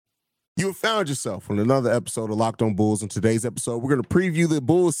You have found yourself on another episode of Locked On Bulls. In today's episode, we're going to preview the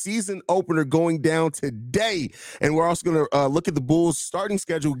Bulls season opener going down today. And we're also going to look at the Bulls starting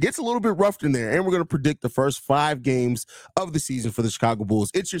schedule. It gets a little bit rough in there. And we're going to predict the first 5 games of the season for the Chicago Bulls.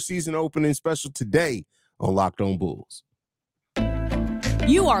 It's your season opening special today on Locked On Bulls.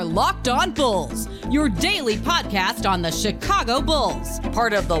 You are Locked On Bulls, your daily podcast on the Chicago Bulls.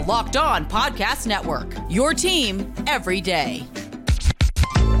 Part of the Locked On Podcast Network, your team every day.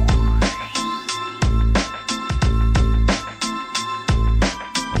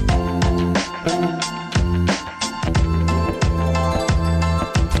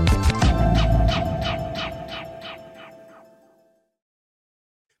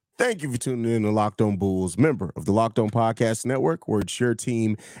 Thank you for tuning in to Locked On Bulls, member of the Locked On Podcast Network, where it's your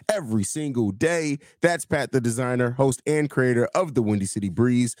team every single day. That's Pat the Designer, host and creator of the Windy City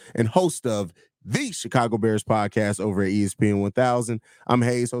Breeze, and host of the Chicago Bears podcast over at ESPN 1000. I'm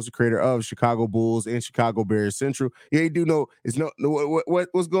Hayes, host and creator of Chicago Bulls and Chicago Bears Central. Yeah, you do know it's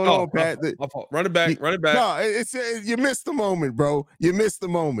what's going on, Pat? Run it back. No, it's you missed the moment, bro. You missed the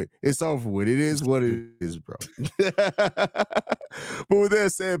moment. It's over with. It is what it is, bro. But with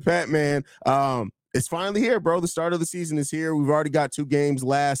that said, Pat, man, it's finally here, bro. The start of the season is here. We've already got 2 games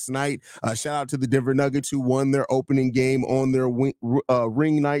last night. Shout out to the Denver Nuggets, who won their opening game on their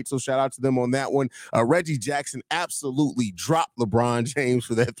ring night. So shout out to them on that one. Reggie Jackson absolutely dropped LeBron James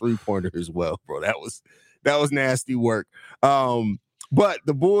for that 3-pointer as well, bro. That was nasty work. But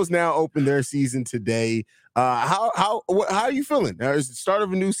the Bulls now open their season today. How are you feeling? It's the start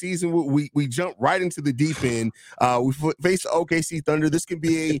of a new season. We jump right into the deep end. We face the OKC Thunder. This can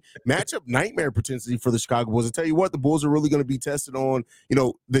be a matchup nightmare potentially for the Chicago Bulls. I tell you what, the Bulls are really going to be tested on,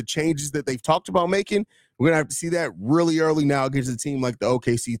 the changes that they've talked about making. We're going to have to see that really early now against a team like the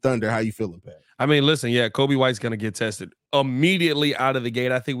OKC Thunder. How you feeling, Pat? I mean, listen, yeah, Kobe White's going to get tested immediately out of the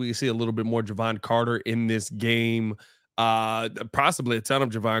gate. I think we can see a little bit more Javon Carter in this game. Possibly a ton of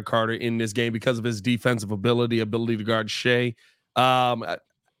Javon Carter in this game because of his defensive ability to guard Shea. I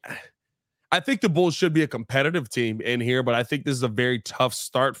think the Bulls should be a competitive team in here, but I think this is a very tough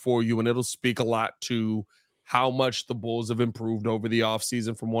start for you, and it'll speak a lot to how much the Bulls have improved over the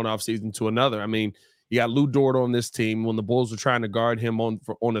offseason from one offseason to another. I mean, you got Lou Dort on this team. When the Bulls were trying to guard him on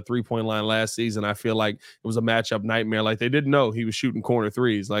the 3-point line last season, I feel like it was a matchup nightmare. Like, they didn't know he was shooting corner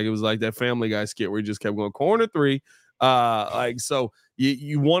threes. Like, it was like that Family Guy skit where he just kept going corner 3. So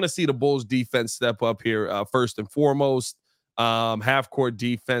you want to see the Bulls defense step up here first and foremost, half court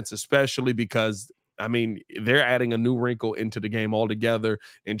defense, especially because, I mean, they're adding a new wrinkle into the game altogether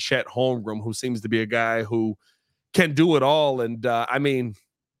in Chet Holmgren, who seems to be a guy who can do it all. And I mean,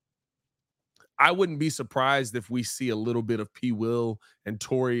 I wouldn't be surprised if we see a little bit of P. Will and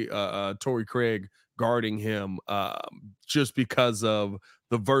Torrey Craig guarding him just because of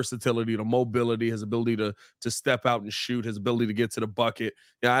the versatility, the mobility, his ability to step out and shoot, his ability to get to the bucket.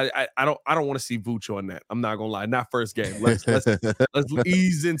 Yeah, I don't want to see Vooch on that. I'm not gonna lie, not first game. Let's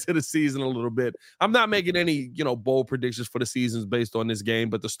ease into the season a little bit. I'm not making any bold predictions for the seasons based on this game,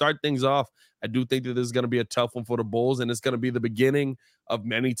 but to start things off, I do think that this is going to be a tough one for the Bulls, and it's going to be the beginning of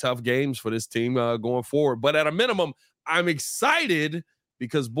many tough games for this team going forward. But at a minimum, I'm excited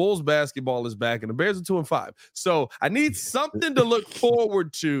because Bulls basketball is back and the Bears are 2-5. So I need something to look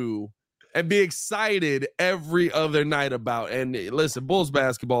forward to and be excited every other night about. And listen, Bulls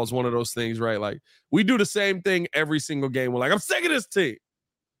basketball is one of those things, right? Like, we do the same thing every single game. We're like, I'm sick of this team.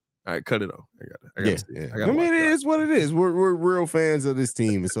 All right, cut it off. I got it. I mean, it is what it is. We're real fans of this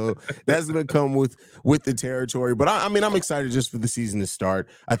team, so that's going to come with the territory. But I mean, I'm excited just for the season to start.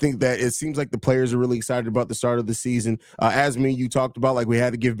 I think that it seems like the players are really excited about the start of the season. As you talked about, like, we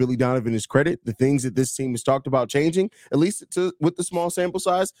had to give Billy Donovan his credit. The things that this team has talked about changing, at least with the small sample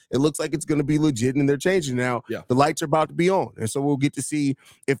size, it looks like it's going to be legit, and they're changing now. Yeah. The lights are about to be on, and so we'll get to see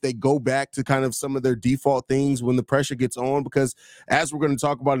if they go back to kind of some of their default things when the pressure gets on. Because as we're going to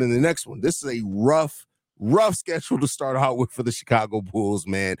talk about in the next one, this is a rough schedule to start out with for the Chicago Bulls,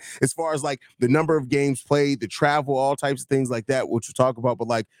 man. As far as like the number of games played, the travel, all types of things like that, which we'll talk about. But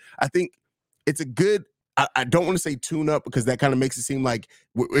like, I think it's a good, I don't want to say tune up because that kind of makes it seem like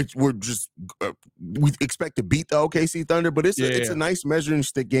we're just we expect to beat the OKC Thunder, but it's a nice measuring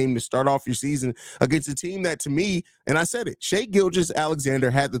stick game to start off your season against a team that, to me, and I said it, Shai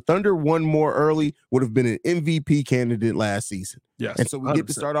Gilgeous-Alexander, had the Thunder won more early, would have been an MVP candidate last season. Yes, and so we 100%. Get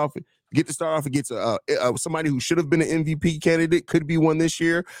to start off get to start off against somebody who should have been an MVP candidate, could be one this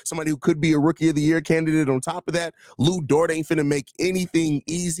year, somebody who could be a Rookie of the Year candidate. On top of that, Lou Dort ain't finna make anything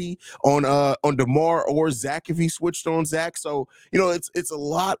easy on DeMar or Zach if he switched on Zach. So, it's a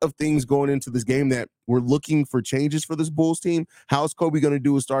lot of things going into this game that we're looking for changes for this Bulls team. How's Kobe going to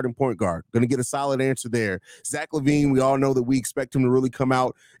do a starting point guard? Going to get a solid answer there. Zach LaVine, we all know that we expect him to really come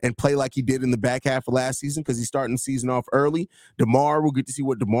out and play like he did in the back half of last season because he's starting the season off early. DeMar, we'll get to see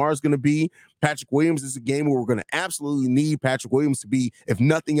what DeMar is going to be. Patrick Williams is a game where we're going to absolutely need Patrick Williams to be, if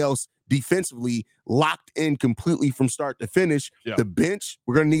nothing else, defensively locked in completely from start to finish. Yeah. The bench,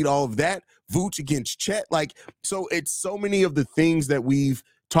 we're going to need all of that. Vooch against Chet. So it's so many of the things that we've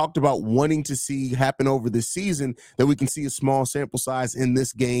talked about wanting to see happen over this season that we can see a small sample size in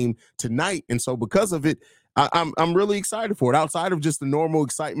this game tonight. And so because of it, I'm really excited for it, outside of just the normal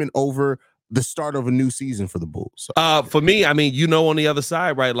excitement over the start of a new season for the Bulls. So. For me, I mean, on the other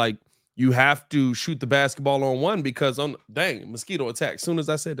side, right? Like, you have to shoot the basketball on one because mosquito attack. As soon as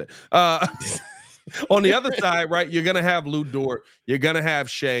I said that. On the other side, right, you're going to have Lou Dort, you're going to have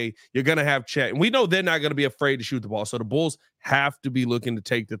Shea, you're going to have Chet. And we know they're not going to be afraid to shoot the ball. So the Bulls have to be looking to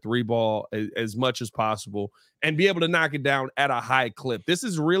take the three ball as much as possible and be able to knock it down at a high clip. This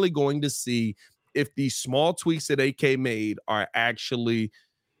is really going to see if these small tweaks that AK made are actually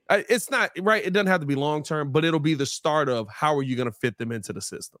it's not right. It doesn't have to be long term, but it'll be the start of how are you going to fit them into the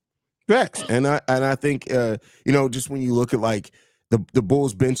system. Facts. And I think just when you look at the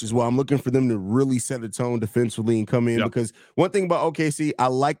Bulls bench as well, I'm looking for them to really set a tone defensively and come in because one thing about OKC, I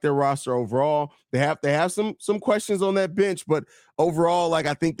like their roster overall. They have some questions on that bench, but overall,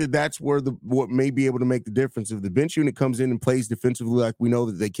 I think that's where what may be able to make the difference. If the bench unit comes in and plays defensively like we know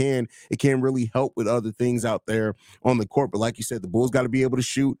that they can, it can really help with other things out there on the court. But like you said, the Bulls got to be able to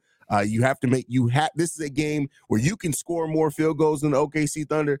shoot. This is a game where you can score more field goals than the OKC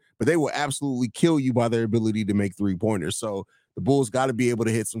Thunder, but they will absolutely kill you by their ability to make 3-pointers. So the Bulls got to be able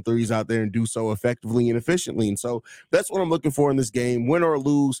to hit some threes out there and do so effectively and efficiently. And so that's what I'm looking for in this game. Win or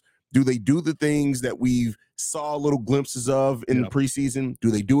lose, do they do the things that we've saw little glimpses of in the preseason?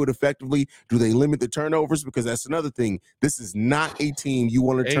 Do they do it effectively? Do they limit the turnovers? Because that's another thing. This is not a team you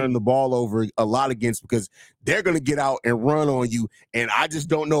want to turn the ball over a lot against because they're going to get out and run on you. And I just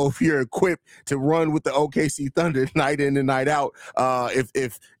don't know if you're equipped to run with the OKC Thunder night in and night out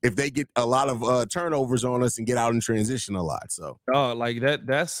if they get a lot of turnovers on us and get out in transition a lot. So,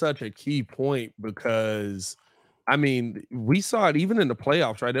 that's such a key point because I mean, we saw it even in the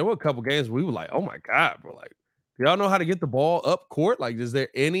playoffs, right? There were a couple games we were like, oh my God, bro. Like, do y'all know how to get the ball up court? Like, is there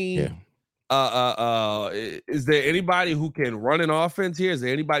any is there anybody who can run an offense here? Is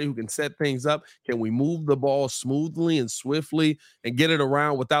there anybody who can set things up? Can we move the ball smoothly and swiftly and get it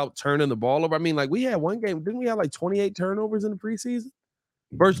around without turning the ball over? I mean, we had one game, didn't we have 28 turnovers in the preseason?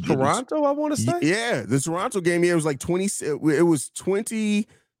 Versus Toronto, I want to say. Yeah, the Toronto game, it was 20. It was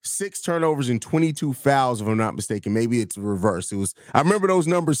 26 turnovers and 22 fouls, if I'm not mistaken. Maybe it's reversed. I remember those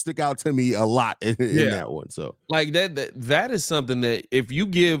numbers stick out to me a lot in that one. So that is something that if you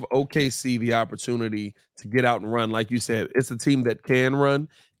give OKC the opportunity to get out and run, like you said, it's a team that can run.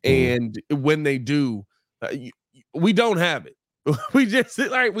 And when they do, we don't have it. We just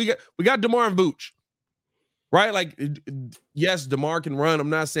we got DeMar and Vooch. Right? Yes, DeMar can run. I'm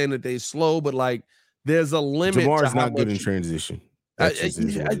not saying that they're slow, but there's a limit. DeMar's not good in transition.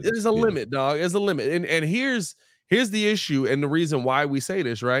 There's a limit, dog. There's a limit. And here's the issue and the reason why we say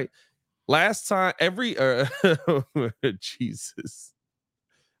this, right? Last time, Jesus.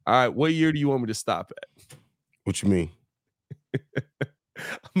 All right, what year do you want me to stop at? What you mean? I'm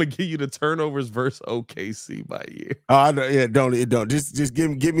gonna give you the turnovers versus OKC by year. Oh, don't. Just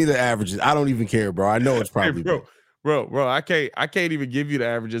give me the averages. I don't even care, bro. I know it's probably Bro, I can't even give you the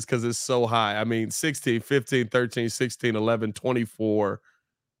averages because it's so high. I mean, 16, 15, 13, 16, 11, 24,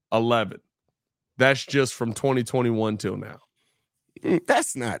 11. That's just from 2021 till now.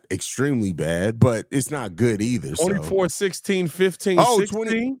 That's not extremely bad, but it's not good either. 24, 16, 15, 16?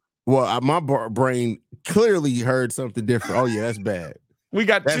 20. Well, my brain clearly heard something different. Oh, yeah, that's bad. We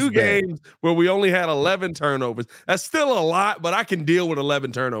got two games where we only had 11 turnovers. That's still a lot, but I can deal with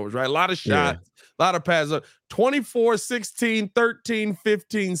 11 turnovers, right? A lot of shots, a lot of passes. 24, 16, 13,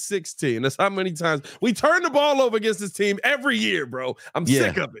 15, 16. That's how many times we turn the ball over against this team every year, bro. I'm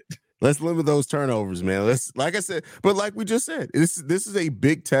sick of it. Let's limit those turnovers, man. Like I said, but like we just said, this is a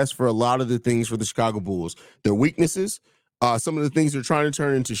big test for a lot of the things for the Chicago Bulls. Their weaknesses, some of the things they're trying to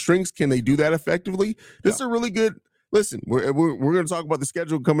turn into strengths. Can they do that effectively? This is a really good. Listen, we're going to talk about the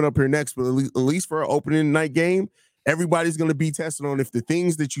schedule coming up here next, but at least for our opening night game, everybody's going to be tested on if the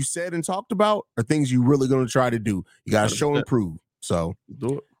things that you said and talked about are things you're really going to try to do. You got to show and prove. So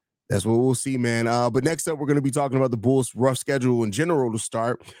do it. That's what we'll see, man. But next up, we're going to be talking about the Bulls' rough schedule in general to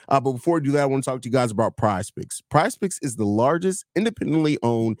start. But before we do that, I want to talk to you guys about Prize Picks. Prize Picks is the largest independently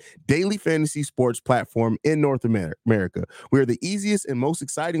owned daily fantasy sports platform in North America. We are the easiest and most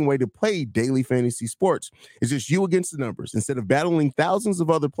exciting way to play daily fantasy sports. It's just you against the numbers. Instead of battling thousands of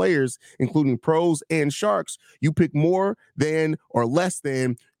other players, including pros and sharks, you pick more than or less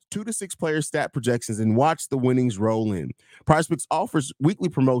than 2 to 6 player stat projections and watch the winnings roll in. PrizePicks offers weekly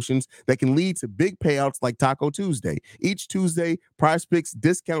promotions that can lead to big payouts like Taco Tuesday. Each Tuesday, PrizePicks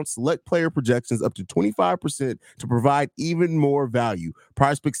discounts select player projections up to 25% to provide even more value.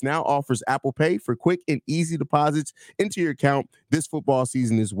 PrizePicks now offers Apple Pay for quick and easy deposits into your account this football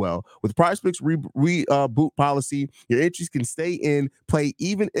season as well. With PrizePicks reboot policy, your entries can stay in play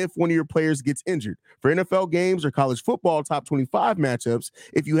even if one of your players gets injured. For NFL games or college football top 25 matchups,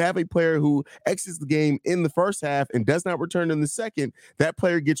 if you have a player who exits the game in the first half and does not return in the second, that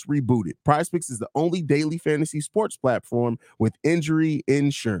player gets rebooted. PrizePicks is the only daily fantasy sports platform with injury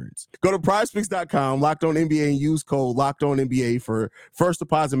insurance. Go to prizepicks.com, Locked On NBA, and use code Locked On NBA for first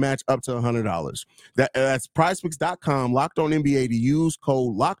deposit match up to $100. That's prizepicks.com, Locked On NBA, to use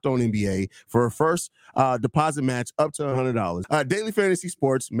code Locked On NBA for a first deposit match up to $100. Daily fantasy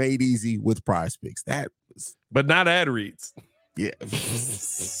sports made easy with PrizePicks. But not ad reads. Yeah.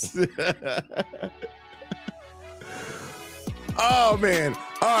 Oh, man.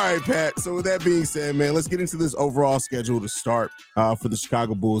 All right, Pat. So with that being said, man, let's get into this overall schedule to start for the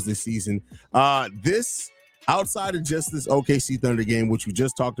Chicago Bulls this season. This, outside of just this OKC Thunder game, which we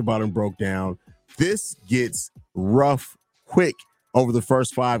just talked about and broke down, this gets rough quick over the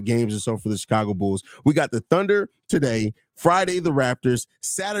first 5 games or so for the Chicago Bulls. We got the Thunder today, Friday the Raptors,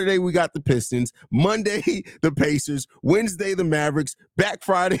 Saturday we got the Pistons, Monday the Pacers, Wednesday the Mavericks, back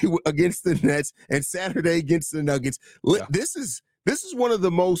Friday against the Nets, and Saturday against the Nuggets. Yeah. This is one of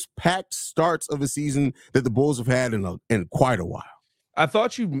the most packed starts of a season that the Bulls have had in quite a while. I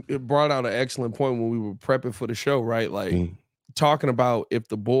thought you brought out an excellent point when we were prepping for the show, right? Like talking about if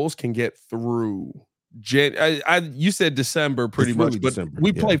the Bulls can get through you said December pretty much, but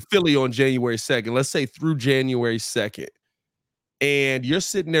we play Philly on January 2nd. Let's say through January 2nd. And you're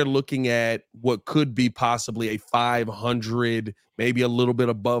sitting there looking at what could be possibly a 500, maybe a little bit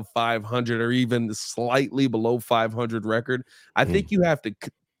above 500 or even slightly below 500 record. I think you have to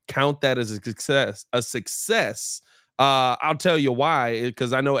count that as a success. I'll tell you why,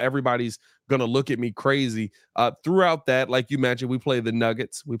 because I know everybody's going to look at me crazy. Throughout that, like you mentioned, we play the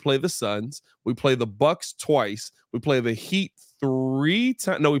Nuggets, we play the Suns, we play the Bucks twice, we play the Heat 3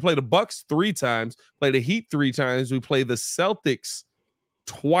 times. No, we play the Bucks 3 times, play the Heat 3 times, we play the Celtics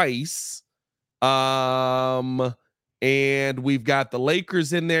twice. And we've got the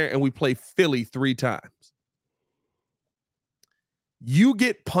Lakers in there, and we play Philly 3 times. You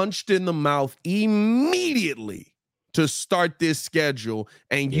get punched in the mouth immediately to start this schedule,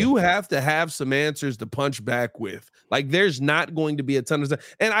 and you have to have some answers to punch back with. Like, there's not going to be a ton of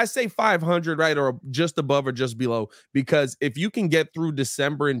stuff. And I say 500, right, or just above or just below, because if you can get through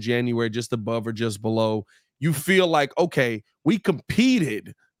December and January just above or just below, you feel like, okay, we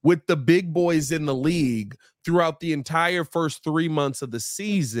competed with the big boys in the league throughout the entire first 3 months of the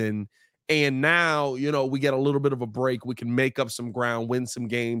season. And now, we get a little bit of a break. We can make up some ground, win some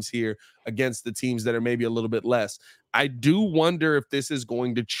games here against the teams that are maybe a little bit less. I do wonder if this is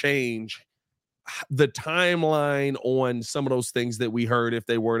going to change the timeline on some of those things that we heard if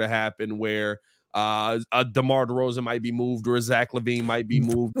they were to happen, where a DeMar DeRozan might be moved or a Zach LaVine might be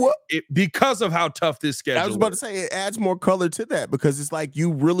moved because of how tough this schedule is. I was about to say, it adds more color to that, because it's like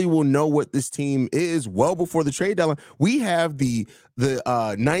you really will know what this team is well before the trade deadline. We have the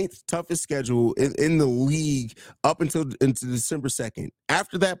 9th toughest schedule in the league up into December 2nd.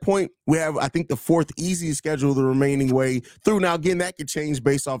 After that point, we have, I think, the 4th easiest schedule the remaining way through. Now, again, that could change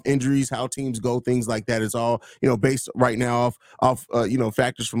based off injuries, how teams go, things like that. It's all, based right now off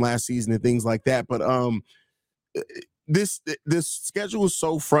factors from last season and things like that. But this schedule is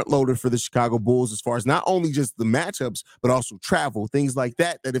so front loaded for the Chicago Bulls, as far as not only just the matchups, but also travel, things like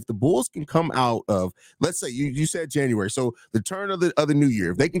that, that if the Bulls can come out of, let's say you said January, so the turn of the new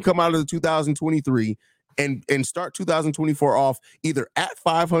year, if they can come out of the 2023 and start 2024 off either at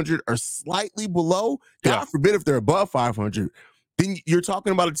 500 or slightly below, God forbid if they're above 500, then you're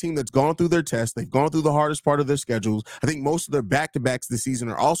talking about a team that's gone through their tests. They've gone through the hardest part of their schedules. I think most of their back-to-backs this season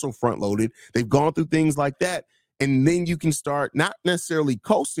are also front-loaded. They've gone through things like that. And then you can start not necessarily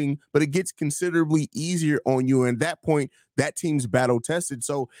coasting, but it gets considerably easier on you. And at that point, that team's battle-tested.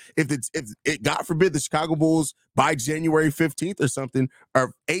 So if it, God forbid, the Chicago Bulls by January 15th or something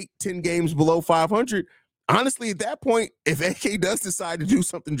are 8-10 games below 500, honestly, at that point, if AK does decide to do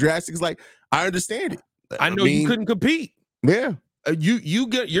something drastic, it's like, I understand it. I know you couldn't compete. Yeah.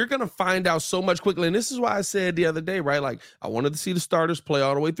 You're gonna find out so much quickly, and this is why I said the other day, right? Like, I wanted to see the starters play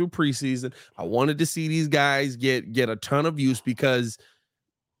all the way through preseason. I wanted to see these guys get a ton of use, because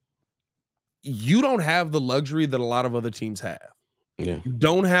you don't have the luxury that a lot of other teams have. Yeah. You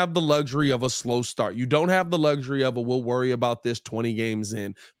don't have the luxury of a slow start. You don't have the luxury of we'll worry about this 20 games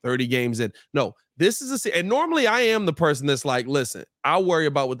in, 30 games in. No, this is and normally I am the person that's like, listen, I'll worry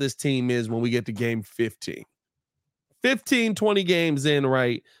about what this team is when we get to game 15. 15, 20 games in,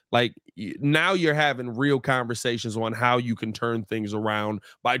 right? Like, now you're having real conversations on how you can turn things around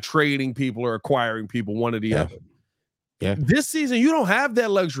by trading people or acquiring people, one or the other. Yeah. This season, you don't have that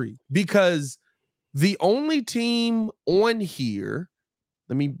luxury, because the only team on here,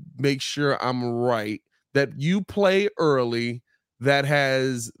 let me make sure I'm right, that you play early that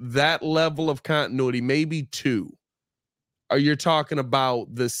has that level of continuity, maybe two. You're talking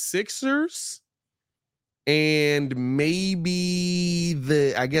about the Sixers and maybe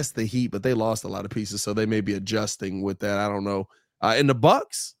I guess the Heat, but they lost a lot of pieces, so they may be adjusting with that. I don't know. And the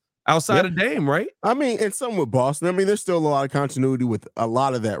Bucks outside of Dame, right? I mean, and some with Boston. I mean, there's still a lot of continuity with a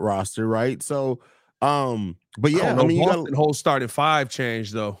lot of that roster, right? So, but yeah, I mean, you got the whole starting five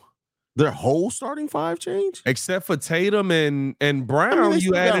change though. Their whole starting five change, except for Tatum and Brown. I mean,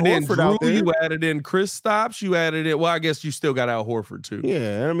 you added in Drew, you added in Kristaps, you added in. Well, I guess you still got Al Horford too.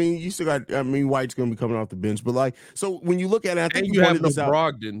 Yeah, I mean, you still got. I mean, White's going to be coming off the bench, but like, so when you look at it, I think you have no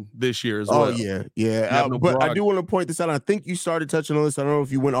Brogdon this year as well. Oh yeah. But I do want to point this out. I think you started touching on this. I don't know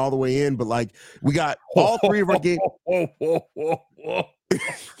if you went all the way in, but like, we got all three of our games.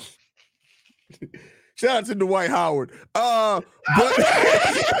 Shout out to Dwight Howard. But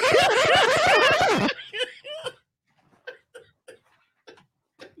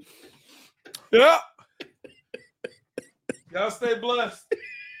yeah. Y'all stay blessed.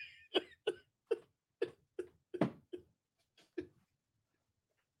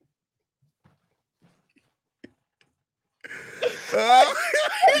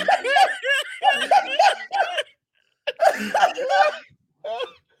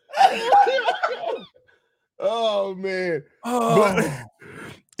 Oh man. But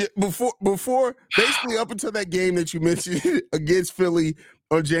before basically up until that game that you mentioned against Philly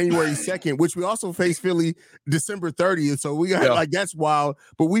on January 2nd, which we also faced Philly December 30th. So we got like, that's wild.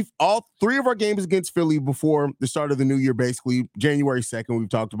 But we've all three of our games against Philly before the start of the new year, basically January 2nd. We've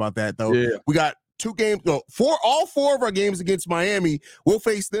talked about that though. Yeah. We got all four of our games against Miami. We'll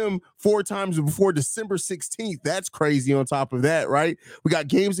face them 4 times before December 16th. That's crazy on top of that, right? We got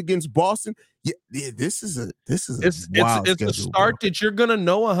games against Boston. Yeah, this is a wild it's a start, bro, that you're gonna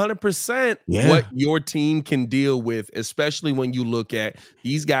know 100% what your team can deal with, especially when you look at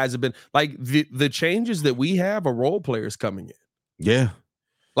these guys have been like the changes that we have are role players coming in. Yeah.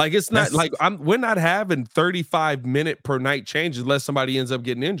 Like, it's not like we're not having 35-minute per night changes unless somebody ends up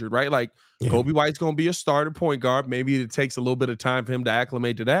getting injured, right? Like, Kobe White's going to be a starter point guard. Maybe it takes a little bit of time for him to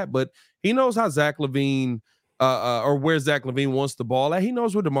acclimate to that, but he knows how Zach LaVine or where Zach LaVine wants the ball at. He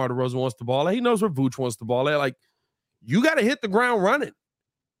knows where DeMar DeRozan wants the ball at. He knows where Vooch wants the ball at. Like, you got to hit the ground running,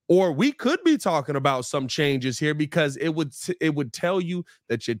 or we could be talking about some changes here, because it would tell you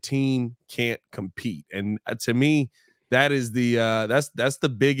that your team can't compete. And to me, that is the that's the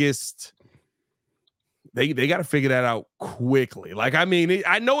biggest. They got to figure that out quickly. Like, I mean,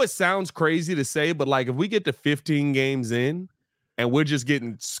 I know it sounds crazy to say, but like, if we get to 15 games in and we're just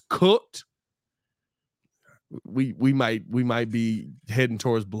getting cooked, we might be heading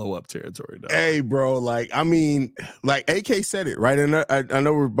towards blow up territory now. Hey, bro, like, I mean, like AK said it, right? And I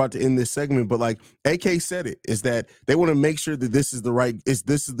know we're about to end this segment, but like AK said it, is that they want to make sure that this is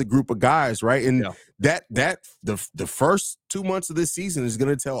the group of guys, right? And the first 2 months of this season is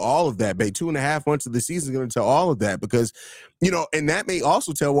going to tell all of that. 2.5 months of the season is going to tell all of that, because, you know, and that may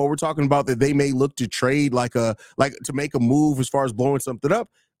also tell what we're talking about, that they may look to trade like to make a move as far as blowing something up.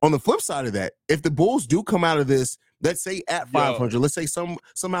 On the flip side of that, if the Bulls do come out of this, let's say at 500, let's say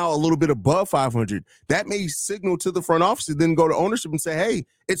somehow a little bit above 500, that may signal to the front office and then go to ownership and say, hey,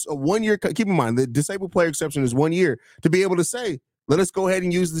 it's a 1 year. Keep in mind, the disabled player exception is 1 year, to be able to say, let us go ahead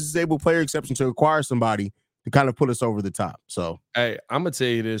and use the disabled player exception to acquire somebody to kind of put us over the top. So, hey, I'm going to tell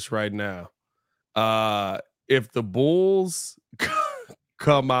you this right now. If the Bulls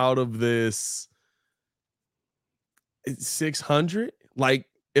come out of this 600, like,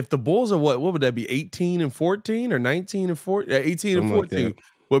 if the Bulls are what would that be, 18 and 14 or 19 and 14? 18 and 14 like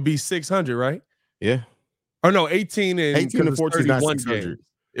would be 600, right? Yeah. Or no, 18 and 14 is not 600.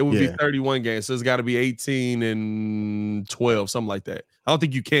 It would be 31 games. So it's got to be 18 and 12, something like that. I don't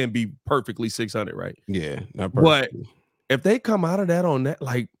think you can be perfectly 600, right? Yeah, not perfectly. But if they come out of that on that,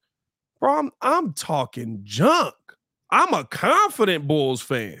 like, bro, I'm talking junk. I'm a confident Bulls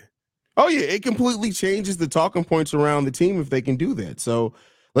fan. Oh, yeah, it completely changes the talking points around the team if they can do that. So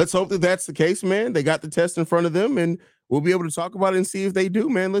let's hope that that's the case, man. They got the test in front of them, and we'll be able to talk about it and see if they do,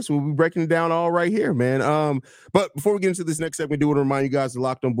 man. Listen, we'll be breaking it down all right here, man. But before we get into this next segment, I do want to remind you guys that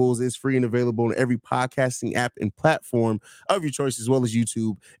Locked On Bulls is free and available on every podcasting app and platform of your choice, as well as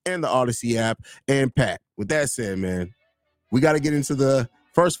YouTube and the Odyssey app. And Pat, with that said, man, we got to get into the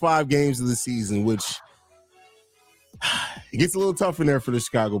first 5 games of the season, which it gets a little tough in there for the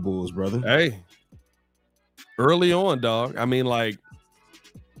Chicago Bulls, brother. Hey, early on, dog. I mean, like,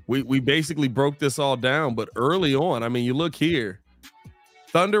 we basically broke this all down, but early on, I mean, you look here.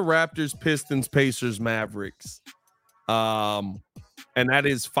 Thunder, Raptors, Pistons, Pacers, Mavericks. And that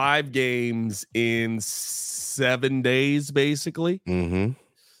is 5 games in 7 days, basically. Mm-hmm.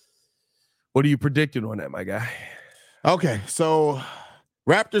 What are you predicting on that, my guy? Okay, so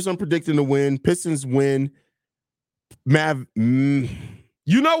Raptors, I'm predicting to win. Pistons win.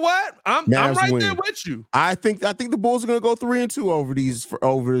 You know what? I'm right there with you. I think the Bulls are going to go 3-2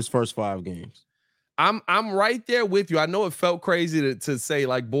 over this first 5 games. I'm right there with you. I know it felt crazy to say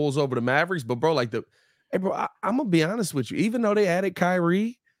like Bulls over the Mavericks, but bro, like I'm gonna be honest with you. Even though they added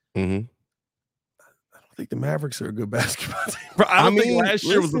Kyrie, I don't think the Mavericks are a good basketball team. Bro, I don't think last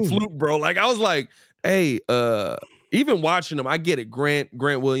year was a fluke, bro. Like I was like, hey, even watching them, I get it, Grant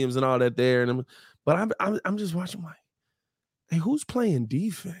Williams and all that there, but I'm just watching like, hey, who's playing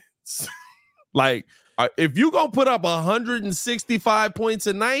defense? Like, if you gonna put up 165 points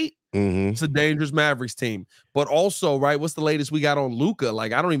a night, it's a dangerous Mavericks team. But also, right, what's the latest we got on Luka?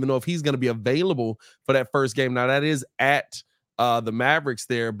 Like, I don't even know if he's gonna be available for that first game. Now, that is at the Mavericks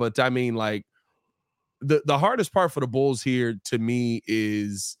there, but I mean, like, the hardest part for the Bulls here to me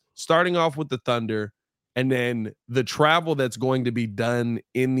is starting off with the Thunder. And then the travel that's going to be done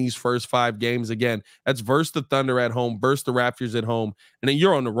in these first 5 games, again, that's versus the Thunder at home, versus the Raptors at home. And then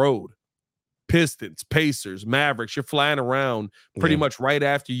you're on the road. Pistons, Pacers, Mavericks. You're flying around pretty much right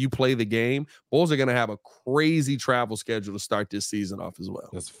after you play the game. Bulls are going to have a crazy travel schedule to start this season off as well.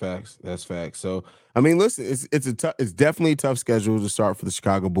 That's facts. So, I mean, listen, it's definitely a tough schedule to start for the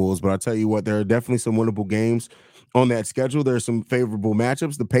Chicago Bulls. But I'll tell you what, there are definitely some winnable games on that schedule. There are some favorable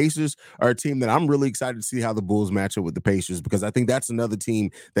matchups. The Pacers are a team that I'm really excited to see how the Bulls match up with the Pacers, because I think that's another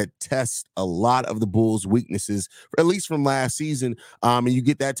team that tests a lot of the Bulls' weaknesses, at least from last season. And you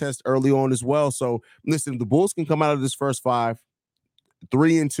get that test early on as well. So listen, the Bulls can come out of this first 5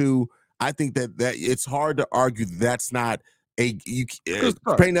 3-2. I think that it's hard to argue that's not painting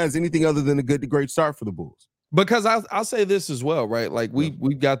that as anything other than a good to great start for the Bulls. Because I'll say this as well, right? Like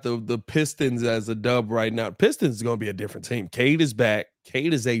we've got the Pistons as a dub right now. Pistons is going to be a different team. Cade is back.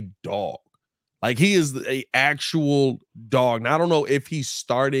 Cade is a dog. Like, he is a actual dog. Now, I don't know if he's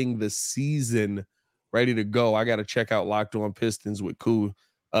starting the season ready to go. I got to check out Locked On Pistons with Koo.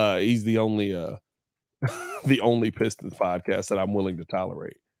 He's the only Pistons podcast that I'm willing to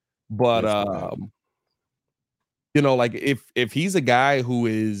tolerate. But you know, like if he's a guy who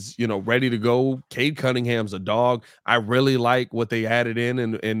is, you know, ready to go, Cade Cunningham's a dog. I really like what they added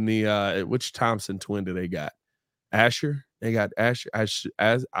in the which Thompson twin do they got? Asher? They got Asher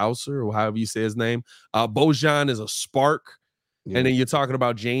as Auser, or however you say his name. Bojan is a spark. Yeah. And then you're talking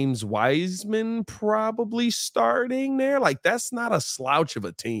about James Wiseman probably starting there. Like, that's not a slouch of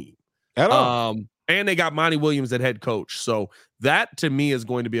a team at all. And they got Monty Williams at head coach. So that, to me, is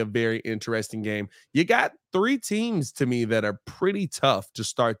going to be a very interesting game. You got 3 teams, to me, that are pretty tough to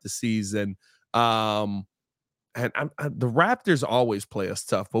start the season. And the Raptors always play us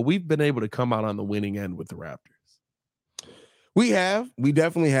tough, but we've been able to come out on the winning end with the Raptors. We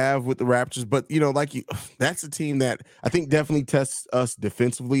definitely have with the Raptors, but that's a team that I think definitely tests us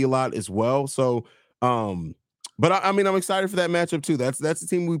defensively a lot as well. So, but I mean, I'm excited for that matchup too. That's a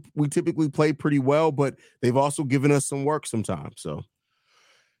team we typically play pretty well, but they've also given us some work sometimes. So,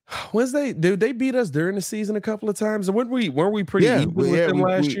 they beat us during the season a couple of times? Weren't we pretty even with them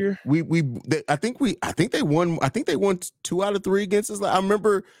last year? I think they won 2 out of 3 against us. I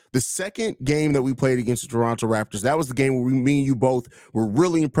remember the second game that we played against the Toronto Raptors. That was the game where me and you both were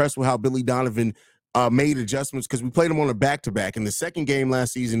really impressed with how Billy Donovan made adjustments, because we played them on a back-to-back. And the second game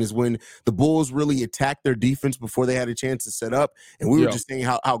last season is when the Bulls really attacked their defense before they had a chance to set up. And we were just saying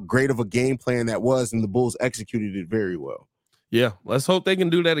how great of a game plan that was, and the Bulls executed it very well. Yeah, let's hope they can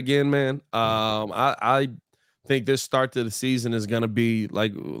do that again, man. I think this start to the season is going to be,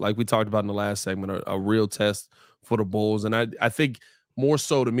 like we talked about in the last segment, a real test for the Bulls. And I think more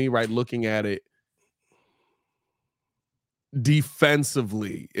so to me, right, looking at it,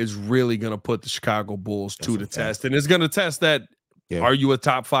 defensively is really going to put the Chicago Bulls to the test. And it's going to test that. Yeah. Are you a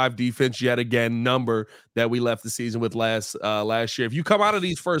top 5 defense yet again? Number that we left the season with last year. If you come out of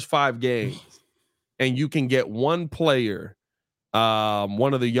these first 5 games and you can get one player,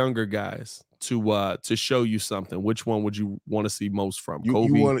 one of the younger guys, to show you something, which one would you want to see most from?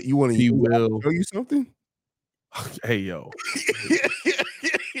 Kobe, you want to show you something? Hey yo,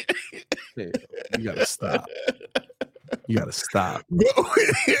 hey, you gotta stop. You gotta stop.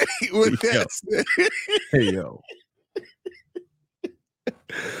 With that, hey yo.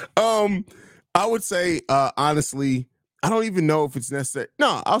 I would say, honestly, I don't even know if it's necessary.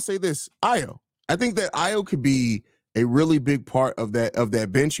 No, I'll say this: Ayo. I think that Ayo could be a really big part of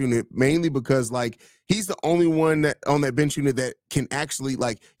that bench unit, mainly because like he's the only one that on that bench unit that can actually,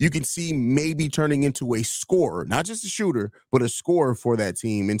 like, you can see maybe turning into a scorer, not just a shooter, but a scorer for that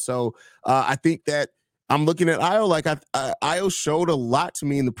team. And so I think that I'm looking at Ayo, like Ayo showed a lot to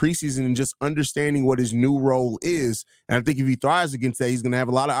me in the preseason and just understanding what his new role is. And I think if he thrives against that, he's going to have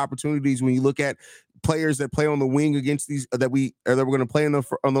a lot of opportunities. When you look at players that play on the wing against these that we're going to play on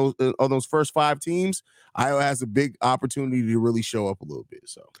those first 5 teams, Ayo has a big opportunity to really show up a little bit.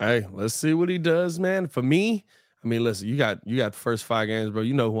 So hey, let's see what he does, man. For me, I mean, listen, you got the first 5 games, bro.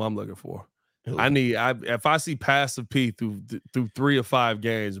 You know who I'm looking for. If I see passive P through 3 or 5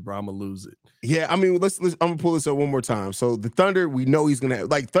 games, bro, I'm gonna lose it. Yeah, I mean, I'm gonna pull this up one more time. So the Thunder, we know he's gonna have,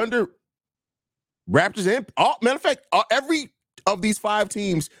 like, Thunder, Raptors, and matter of fact, every of these 5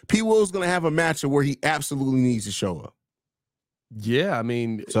 teams, P. Will's gonna have a matchup where he absolutely needs to show up. Yeah, I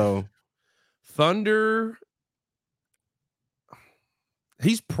mean, so Thunder,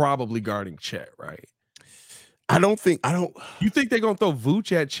 he's probably guarding Chet, right? You think they're gonna throw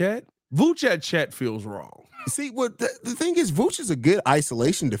Vooch at Chet? Vooch at Chet feels wrong. See, what the thing is, Vooch is a good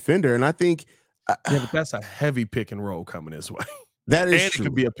isolation defender, and I think yeah, but that's a heavy pick and roll coming this way. That is and true. It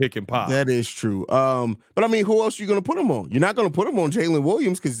could be a pick and pop. That is true. But I mean, who else are you going to put him on? You're not going to put him on Jalen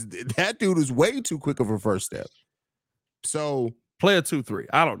Williams because that dude is way too quick of a first step. So play a 2-3.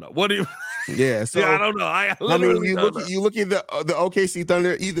 I don't know. What do you? Yeah. So yeah, I don't know. I mean, you look at the OKC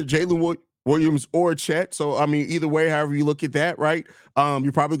Thunder, either Jalen Williams or Chet. So I mean, either way, however you look at that, right?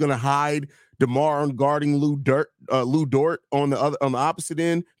 You're probably going to hide DeMar on guarding Lou Dort on the opposite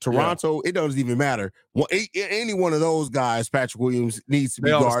end. Toronto, It doesn't even matter. Well, any one of those guys, Patrick Williams needs to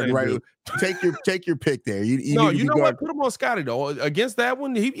be guarding, right? Take your pick there. You know what? Put him on Scotty though. Against that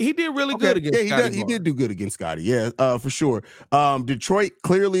one, he did really good against. Yeah, he did do good against Scotty. Yeah, for sure. Detroit,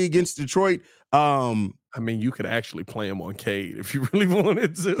 clearly against Detroit. I mean, you could actually play him on Cade if you really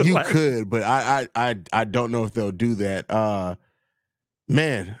wanted to. You could, but I don't know if they'll do that.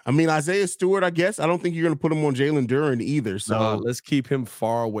 Man, I mean, Isaiah Stewart, I guess. I don't think you're going to put him on Jalen Duren either. So let's keep him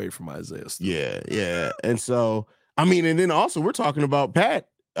far away from Isaiah Stewart. Yeah. And so, I mean, and then also we're talking about Pat.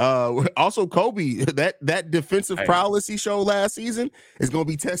 Also Kobe, that defensive prowess he showed last season is going to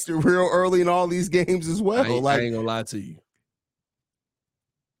be tested real early in all these games as well. I ain't gonna lie to you.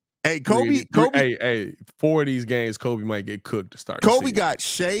 Hey, Kobe. 4 of these games, Kobe might get cooked to start. Kobe got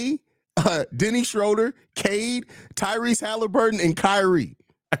Shea, Denny Schroeder, Cade, Tyrese Halliburton, and Kyrie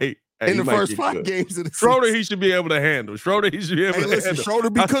in the first 5 games of the Schroeder, season. He should be able to handle. Schroeder, he should be able to handle. Schroeder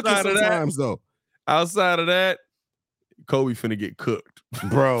be cooking sometimes, though. Outside of that, Kobe finna get cooked,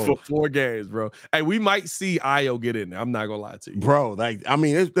 bro, for 4 games, bro. Hey, we might see Ayo get in there. I'm not gonna lie to you, bro. Like, I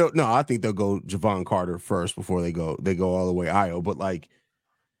mean, I think they'll go Javon Carter first before they go all the way Ayo. But like,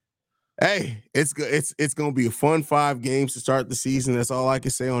 hey, it's good. It's gonna be a fun 5 games to start the season. That's all I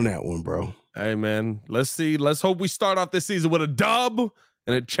can say on that one, bro. Hey, man, let's see. Let's hope we start off this season with a dub,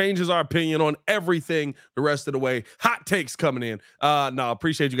 and it changes our opinion on everything the rest of the way. Hot takes coming in.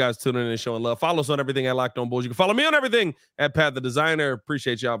 Appreciate you guys tuning in and showing love. Follow us on everything at Locked On Bulls. You can follow me on everything at Pat the Designer.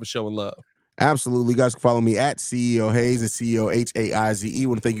 Appreciate y'all for showing love. Absolutely. You guys can follow me at CEO Hayes, at CEO HAIZE. I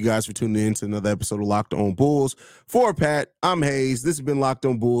want to thank you guys for tuning in to another episode of Locked On Bulls. For Pat, I'm Hayes. This has been Locked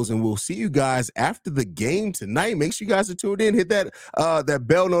On Bulls, and we'll see you guys after the game tonight. Make sure you guys are tuned in. Hit that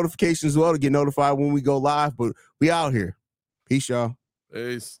bell notification as well to get notified when we go live. But we out here. Peace, y'all.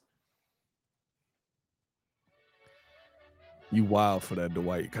 Peace. You wild for that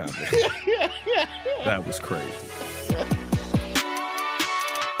Dwight comment. That was crazy.